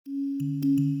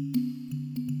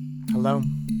Hello,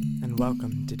 and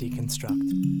welcome to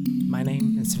Deconstruct. My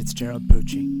name is Fitzgerald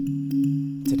Pucci.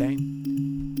 Today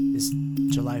is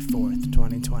July 4th,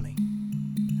 2020,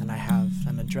 and I have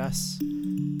an address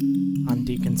on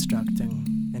deconstructing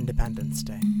Independence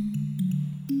Day.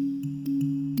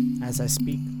 As I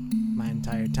speak, my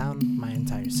entire town, my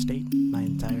entire state, my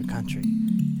entire country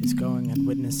is going and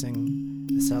witnessing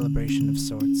a celebration of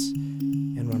sorts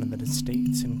in one of the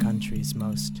states and country's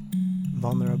most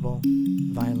vulnerable,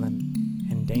 violent,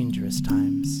 and dangerous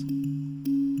times.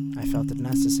 I felt it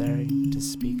necessary to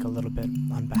speak a little bit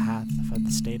on behalf of the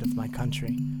state of my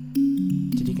country,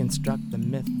 to deconstruct the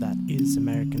myth that is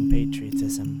American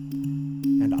patriotism,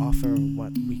 and offer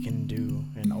what we can do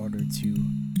in order to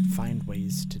find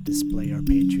ways to display our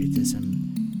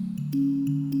patriotism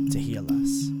to heal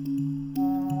us.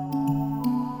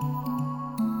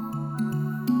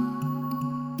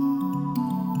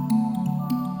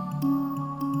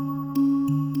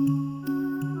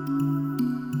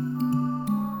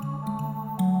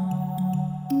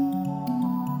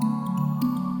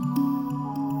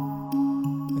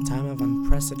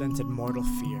 Unprecedented mortal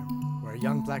fear, where a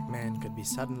young black man could be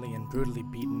suddenly and brutally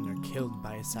beaten or killed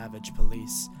by a savage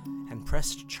police, and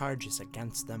pressed charges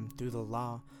against them through the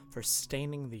law for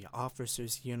staining the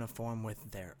officer's uniform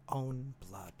with their own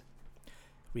blood.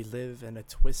 We live in a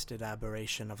twisted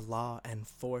aberration of law and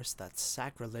force that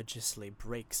sacrilegiously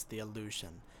breaks the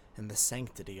illusion and the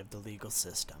sanctity of the legal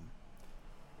system.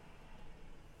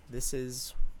 This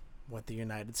is what the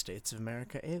United States of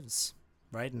America is,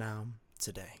 right now,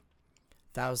 today.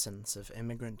 Thousands of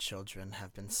immigrant children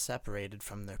have been separated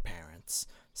from their parents,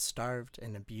 starved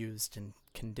and abused in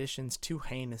conditions too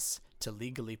heinous to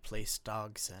legally place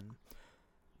dogs in,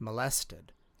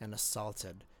 molested and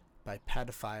assaulted by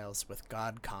pedophiles with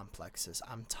God complexes.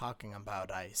 I'm talking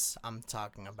about ICE. I'm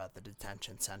talking about the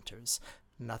detention centers.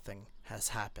 Nothing has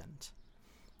happened.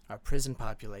 Our prison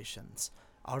populations,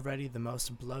 already the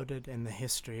most bloated in the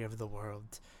history of the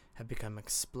world, have become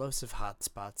explosive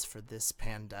hotspots for this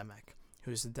pandemic,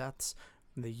 whose deaths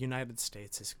the United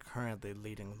States is currently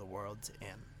leading the world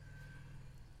in.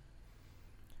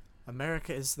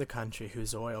 America is the country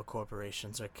whose oil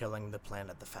corporations are killing the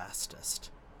planet the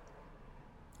fastest.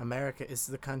 America is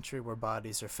the country where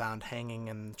bodies are found hanging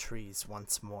in the trees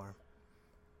once more.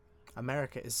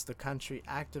 America is the country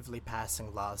actively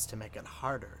passing laws to make it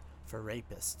harder for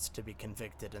rapists to be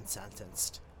convicted and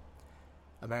sentenced.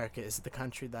 America is the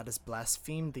country that has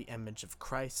blasphemed the image of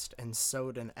Christ and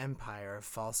sowed an empire of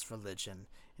false religion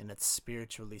in its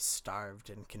spiritually starved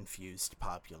and confused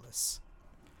populace.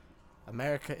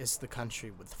 America is the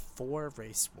country with 4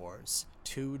 race wars,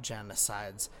 2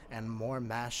 genocides, and more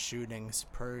mass shootings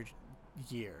per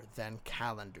year than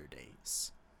calendar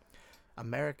days.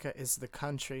 America is the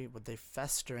country with a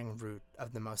festering root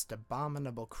of the most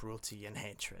abominable cruelty and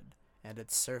hatred, and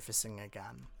it's surfacing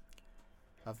again,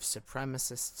 of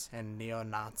supremacists and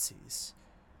neo-Nazis,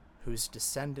 whose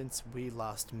descendants we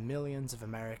lost millions of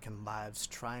American lives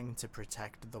trying to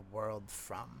protect the world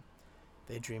from.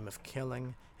 They dream of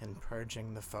killing and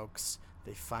purging the folks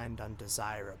they find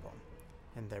undesirable,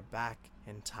 and they're back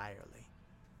entirely.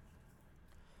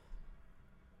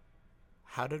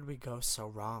 How did we go so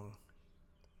wrong?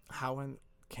 How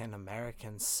can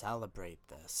Americans celebrate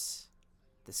this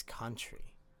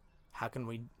country? How can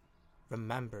we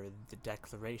remember the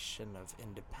Declaration of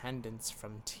Independence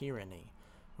from tyranny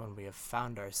when we have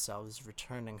found ourselves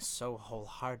returning so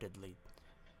wholeheartedly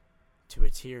to a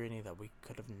tyranny that we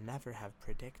could have never have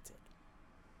predicted?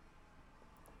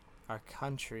 Our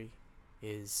country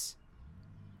is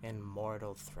in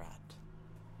mortal threat.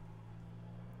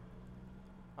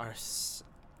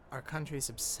 Our country's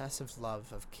obsessive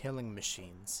love of killing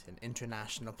machines and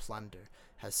international plunder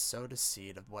has sowed a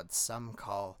seed of what some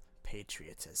call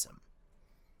patriotism.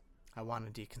 I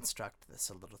want to deconstruct this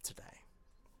a little today.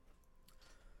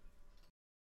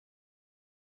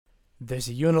 There's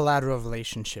a unilateral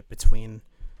relationship between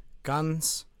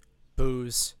guns,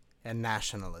 booze, and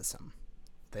nationalism.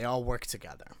 They all work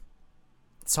together.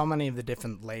 So many of the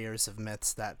different layers of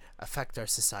myths that affect our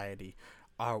society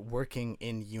are working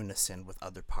in unison with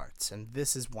other parts, and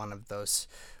this is one of those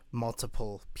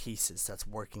multiple pieces that's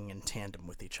working in tandem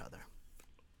with each other.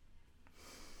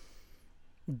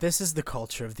 This is the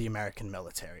culture of the American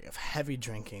military, of heavy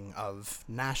drinking, of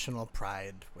national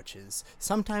pride, which is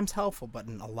sometimes helpful, but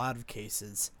in a lot of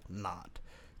cases, not.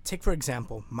 Take, for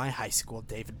example, my high school,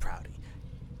 David Prouty.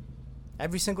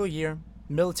 Every single year,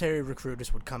 military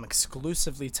recruiters would come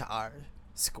exclusively to our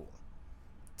school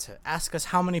to ask us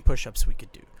how many push-ups we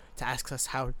could do, to ask us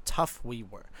how tough we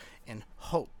were, in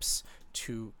hopes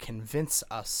to convince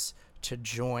us to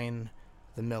join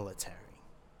the military.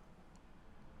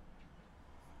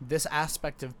 This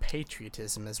aspect of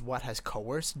patriotism is what has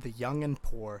coerced the young and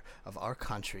poor of our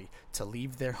country to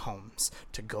leave their homes,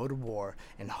 to go to war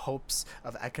in hopes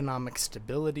of economic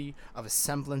stability, of a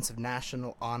semblance of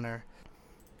national honor.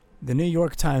 The New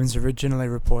York Times originally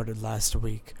reported last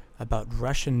week about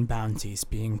Russian bounties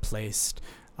being placed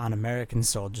on American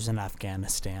soldiers in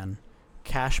Afghanistan,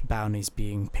 cash bounties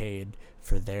being paid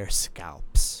for their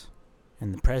scalps.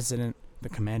 And the president, the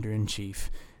commander-in-chief,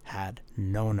 had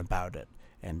known about it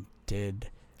and did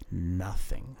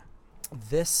nothing.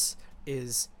 This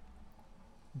is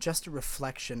just a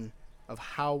reflection of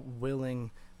how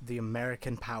willing the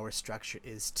American power structure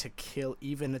is to kill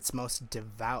even its most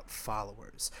devout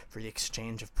followers for the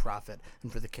exchange of profit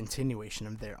and for the continuation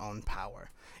of their own power.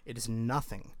 It is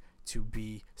nothing to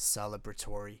be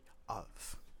celebratory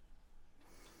of.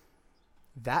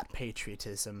 That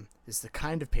patriotism is the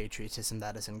kind of patriotism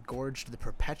that has engorged the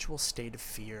perpetual state of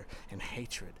fear and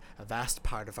hatred a vast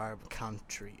part of our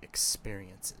country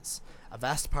experiences.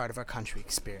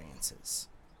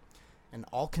 An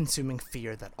all-consuming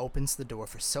fear that opens the door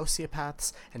for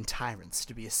sociopaths and tyrants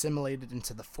to be assimilated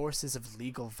into the forces of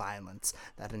legal violence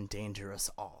that endanger us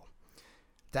all.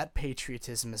 That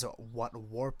patriotism is what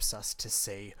warps us to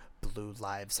say Blue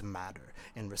Lives Matter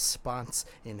in response,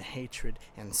 in hatred,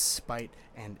 in spite,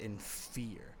 and in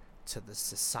fear to the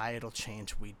societal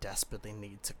change we desperately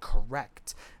need to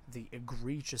correct the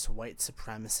egregious white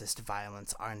supremacist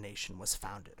violence our nation was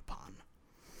founded upon.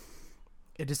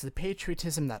 It is the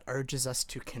patriotism that urges us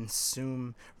to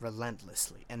consume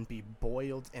relentlessly and be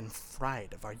boiled and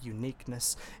fried of our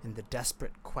uniqueness in the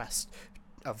desperate quest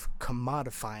of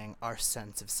commodifying our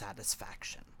sense of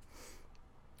satisfaction.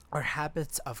 Our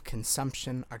habits of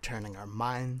consumption are turning our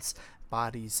minds,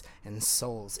 bodies, and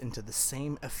souls into the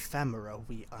same ephemera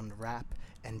we unwrap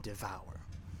and devour.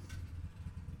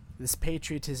 This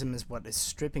patriotism is what is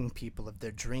stripping people of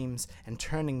their dreams and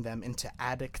turning them into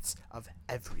addicts of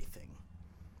everything.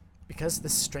 Because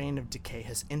this strain of decay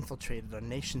has infiltrated our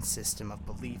nation's system of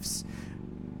beliefs,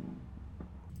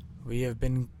 we have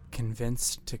been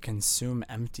convinced to consume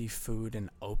empty food and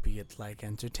opiate-like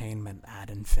entertainment ad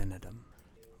infinitum.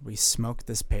 We smoke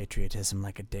this patriotism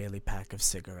like a daily pack of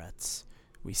cigarettes.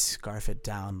 We scarf it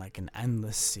down like an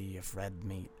endless sea of red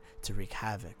meat to wreak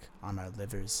havoc on our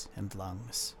livers and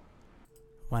lungs.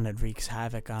 When it wreaks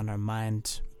havoc on our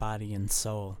mind, body, and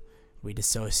soul, we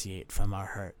dissociate from our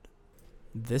hurt.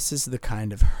 This is the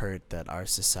kind of hurt that our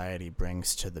society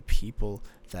brings to the people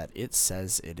that it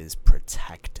says it is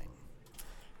protecting.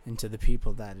 And to the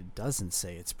people that it doesn't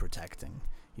say it's protecting.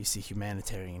 You see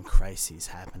humanitarian crises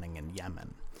happening in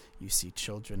Yemen. You see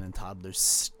children and toddlers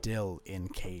still in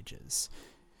cages.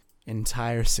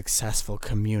 Entire successful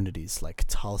communities like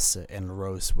Tulsa and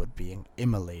Rosewood being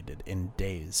immolated in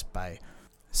days by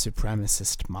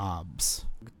supremacist mobs.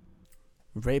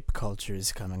 Rape culture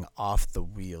is coming off the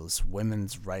wheels.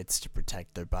 Women's rights to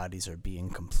protect their bodies are being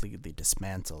completely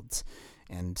dismantled.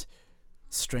 And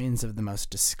strains of the most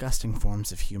disgusting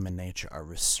forms of human nature are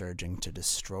resurging to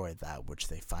destroy that which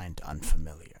they find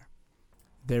unfamiliar.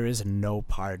 There is no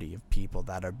party of people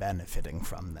that are benefiting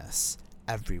from this.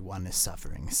 Everyone is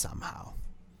suffering somehow.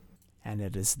 And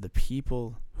it is the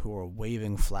people who are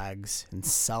waving flags and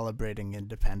celebrating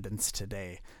independence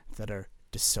today that are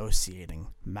dissociating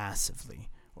massively,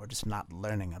 or just not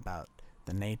learning about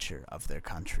the nature of their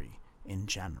country in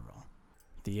general.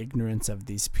 The ignorance of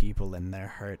these people and their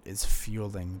hurt is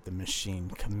fueling the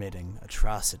machine committing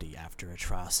atrocity after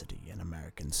atrocity in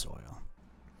American soil.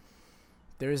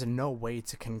 There is no way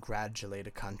to congratulate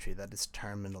a country that is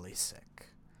terminally sick.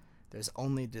 There's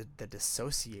only the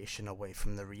dissociation away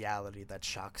from the reality that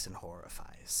shocks and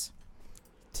horrifies.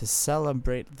 To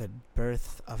celebrate the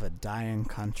birth of a dying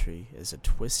country is a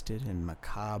twisted and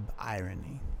macabre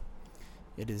irony.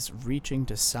 It is reaching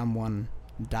to someone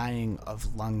dying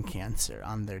of lung cancer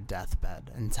on their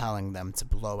deathbed and telling them to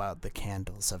blow out the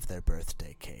candles of their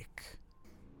birthday cake.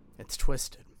 It's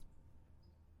twisted.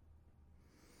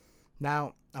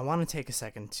 Now, I want to take a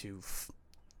second to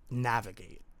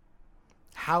navigate.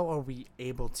 How are we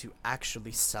able to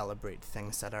actually celebrate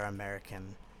things that are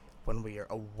American when we are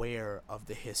aware of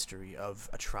the history of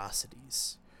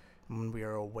atrocities, when we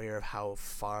are aware of how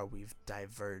far we've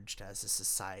diverged as a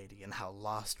society and how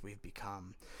lost we've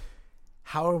become?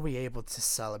 How are we able to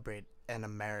celebrate an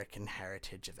American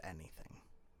heritage of anything?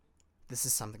 This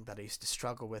is something that I used to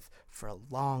struggle with for a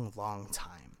long, long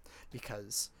time,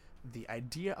 because the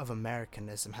idea of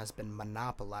Americanism has been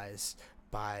monopolized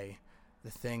by the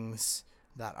things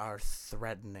that are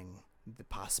threatening the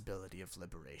possibility of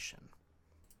liberation.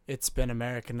 It's been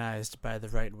Americanized by the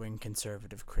right-wing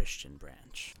conservative Christian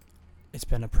branch. It's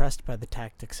been oppressed by the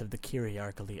tactics of the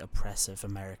kyriarchally oppressive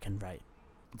American right.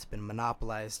 It's been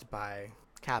monopolized by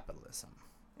capitalism,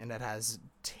 and it has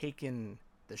taken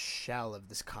the shell of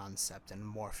this concept and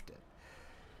morphed it.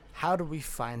 How do we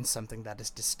find something that is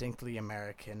distinctly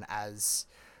American as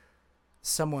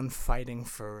someone fighting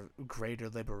for greater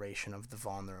liberation of the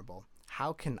vulnerable?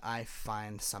 How can I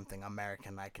find something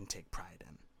American I can take pride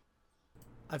in?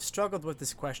 I've struggled with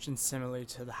this question similarly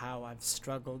to how I've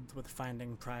struggled with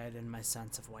finding pride in my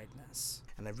sense of whiteness.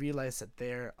 And I realize that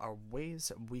there are ways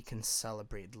that we can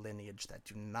celebrate lineage that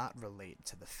do not relate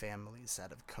to the families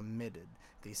that have committed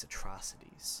these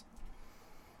atrocities.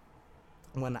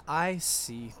 When I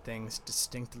see things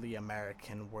distinctly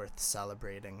American worth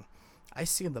celebrating, I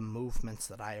see the movements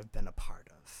that I have been a part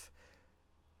of.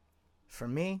 For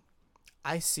me,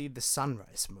 I see the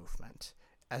Sunrise Movement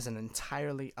as an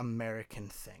entirely American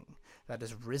thing that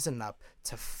has risen up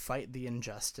to fight the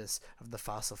injustice of the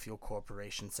fossil fuel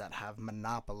corporations that have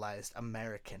monopolized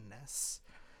Americanness,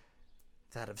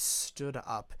 that have stood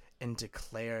up and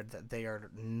declared that they are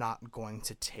not going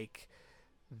to take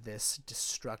this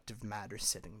destructive matter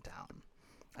sitting down.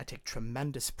 I take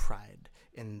tremendous pride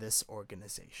in this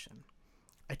organization.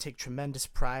 I take tremendous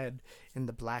pride in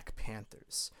the Black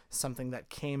Panthers, something that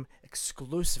came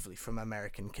exclusively from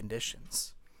American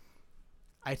conditions.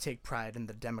 I take pride in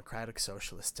the Democratic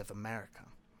Socialists of America.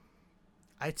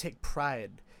 I take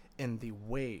pride in the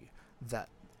way that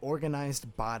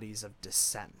organized bodies of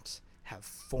dissent have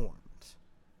formed,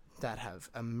 that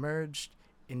have emerged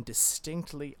in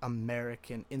distinctly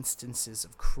American instances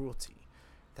of cruelty,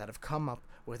 that have come up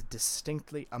with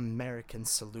distinctly American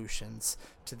solutions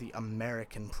to the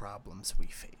American problems we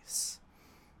face.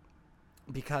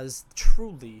 Because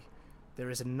truly, there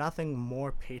is nothing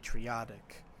more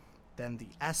patriotic than the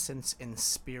essence and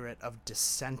spirit of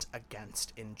dissent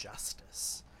against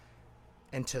injustice.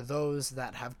 And to those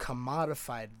that have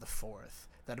commodified the 4th,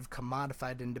 that have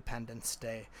commodified Independence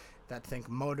Day, that think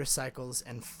motorcycles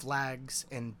and flags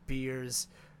and beers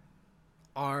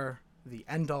are the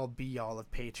end-all be-all of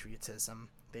patriotism,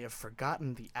 they have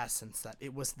forgotten the essence that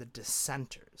it was the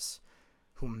dissenters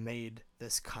who made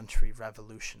this country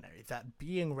revolutionary, that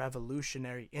being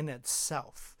revolutionary in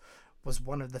itself was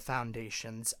one of the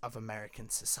foundations of American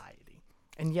society.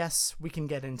 And yes, we can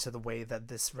get into the way that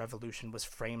this revolution was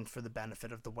framed for the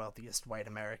benefit of the wealthiest white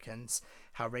Americans,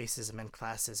 how racism and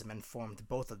classism informed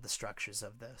both of the structures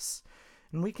of this.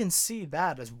 And we can see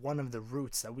that as one of the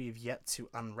roots that we have yet to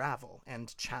unravel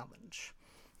and challenge.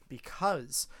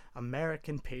 Because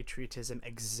American patriotism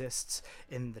exists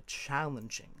in the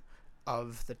challenging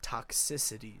of the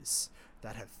toxicities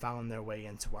that have found their way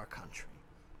into our country.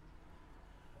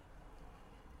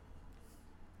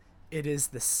 It is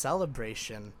the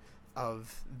celebration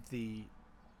of the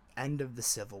end of the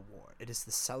Civil War. It is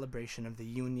the celebration of the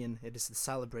Union. It is the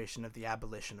celebration of the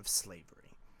abolition of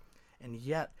slavery. And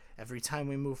yet, every time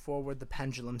we move forward, the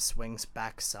pendulum swings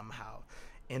back somehow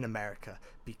in America,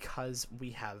 because we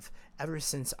have, ever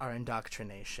since our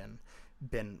indoctrination,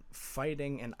 been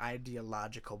fighting an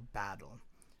ideological battle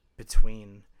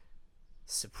between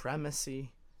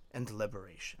supremacy and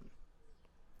liberation.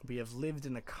 We have lived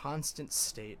in a constant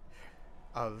state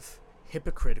of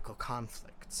hypocritical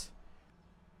conflict,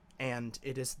 and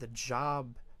it is the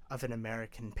job of an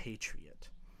American patriot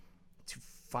to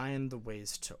find the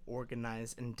ways to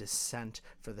organize and dissent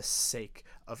for the sake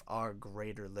of our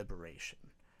greater liberation.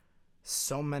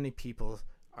 So many people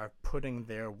are putting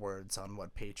their words on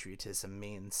what patriotism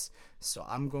means, so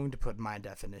I'm going to put my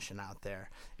definition out there.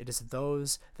 It is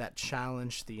those that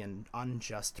challenge the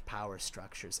unjust power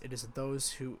structures. It is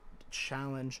those who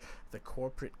challenge the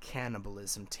corporate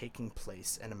cannibalism taking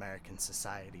place in American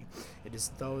society. It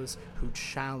is those who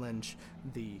challenge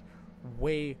the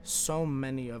way so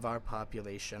many of our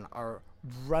population are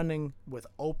running with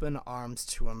open arms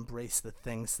to embrace the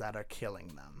things that are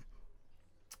killing them.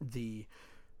 The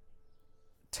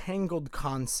tangled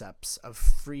concepts of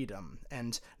freedom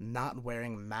and not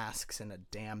wearing masks in a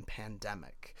damn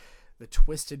pandemic. The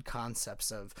twisted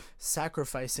concepts of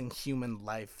sacrificing human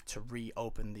life to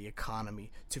reopen the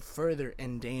economy, to further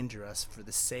endanger us for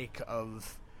the sake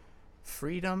of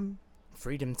freedom?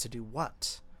 Freedom to do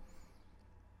what?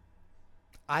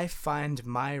 I find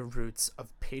my roots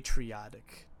of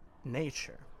patriotic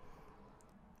nature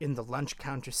in the lunch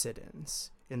counter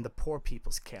sit-ins, in the Poor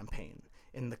People's Campaign,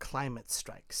 in the climate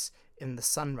strikes, in the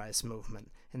Sunrise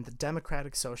Movement, in the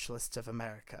Democratic Socialists of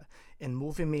America, in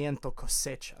Movimiento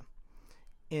Cosecha,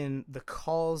 in the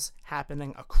calls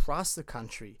happening across the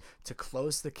country to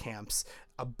close the camps,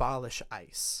 abolish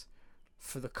ICE,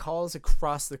 for the calls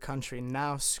across the country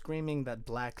now screaming that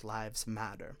Black Lives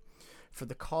Matter, for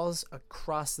the calls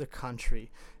across the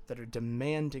country that are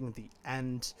demanding the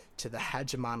end to the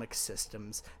hegemonic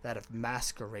systems that have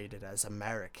masqueraded as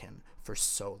American for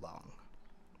so long.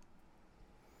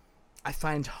 I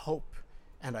find hope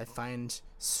and I find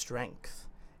strength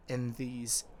in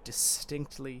these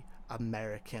distinctly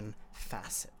American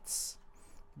facets,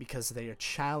 because they are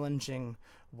challenging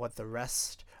what the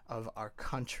rest of our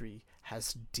country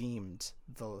has deemed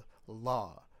the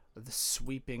law, the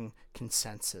sweeping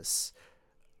consensus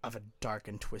of a dark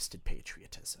and twisted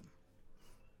patriotism.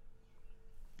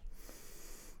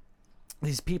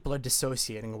 These people are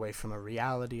dissociating away from a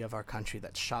reality of our country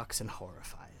that shocks and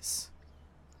horrifies.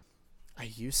 I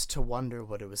used to wonder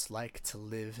what it was like to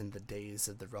live in the days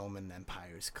of the Roman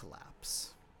Empire's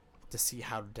collapse, to see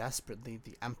how desperately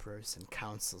the emperors and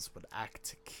councils would act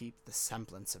to keep the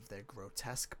semblance of their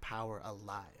grotesque power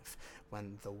alive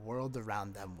when the world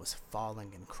around them was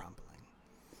falling and crumbling.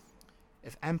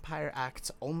 If empire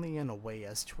acts only in a way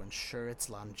as to ensure its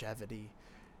longevity,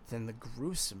 then the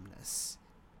gruesomeness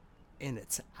in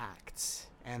its acts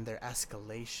and their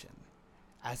escalation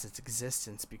as its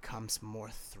existence becomes more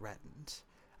threatened.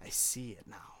 I see it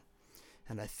now,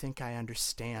 and I think I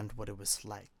understand what it was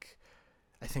like.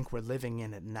 I think we're living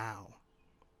in it now.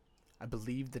 I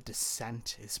believe the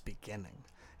descent is beginning,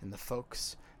 and the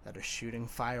folks that are shooting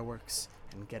fireworks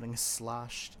and getting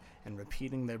sloshed and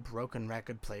repeating their broken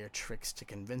record player tricks to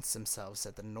convince themselves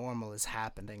that the normal is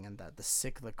happening and that the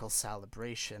cyclical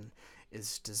celebration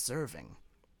is deserving.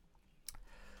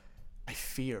 I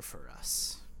fear for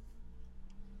us.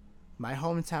 My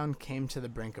hometown came to the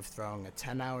brink of throwing a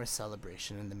 10-hour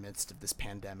celebration in the midst of this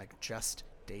pandemic just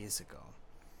days ago.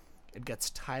 It gets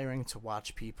tiring to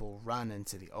watch people run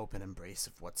into the open embrace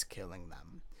of what's killing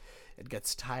them. It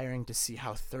gets tiring to see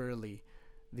how thoroughly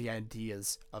the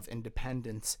ideas of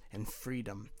independence and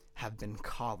freedom have been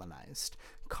colonized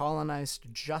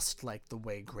just like the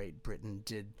way Great Britain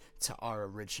did to our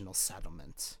original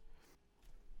settlement.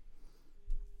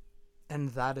 And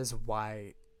that is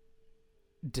why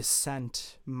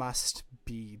dissent must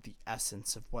be the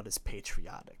essence of what is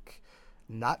patriotic.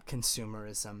 Not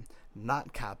consumerism,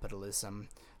 not capitalism,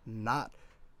 not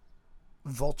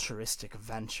vulturistic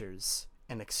ventures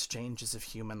and exchanges of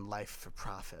human life for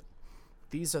profit.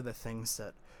 These are the things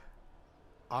that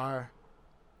our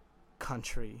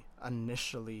country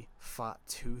initially fought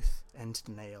tooth and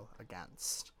nail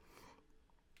against.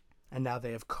 And now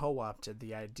they have co-opted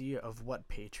the idea of what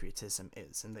patriotism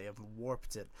is, and they have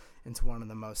warped it into one of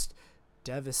the most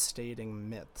devastating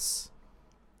myths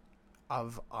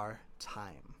of our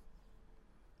time.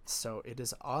 So it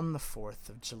is on the 4th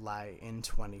of July in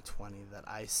 2020 that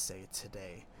I say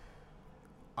today,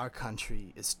 our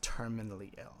country is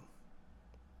terminally ill.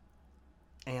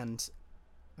 And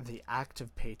the act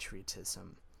of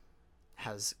patriotism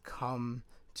has come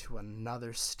to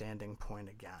another standing point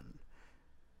again,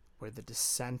 where the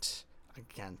dissent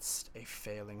against a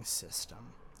failing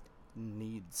system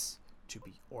needs to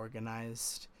be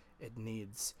organized, it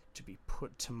needs to be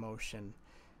put to motion.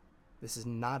 This is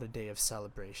not a day of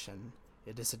celebration,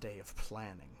 it is a day of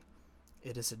planning.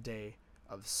 It is a day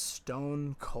of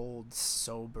stone cold,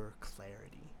 sober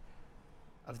clarity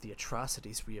of the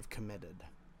atrocities we have committed,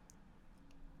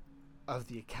 of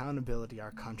the accountability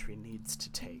our country needs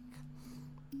to take,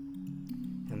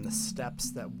 and the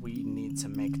steps that we need to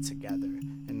make together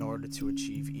in order to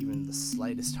achieve even the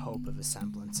slightest hope of a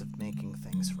semblance of making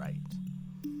things right.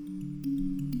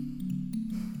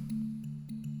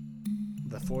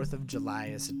 The 4th of July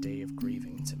is a day of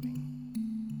grieving to me.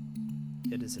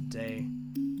 It is a day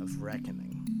of reckoning.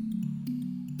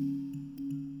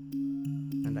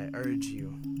 And I urge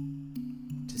you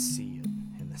to see it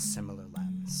in a similar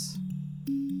lens.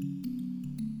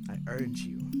 I urge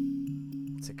you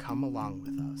to come along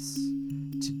with us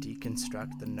to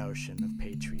deconstruct the notion of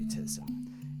patriotism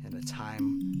in a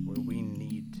time where we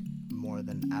need more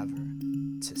than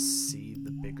ever to see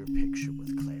the bigger picture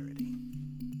with clarity.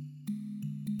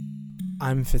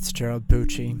 I'm Fitzgerald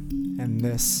Bucci, and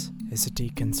this is a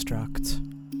Deconstruct.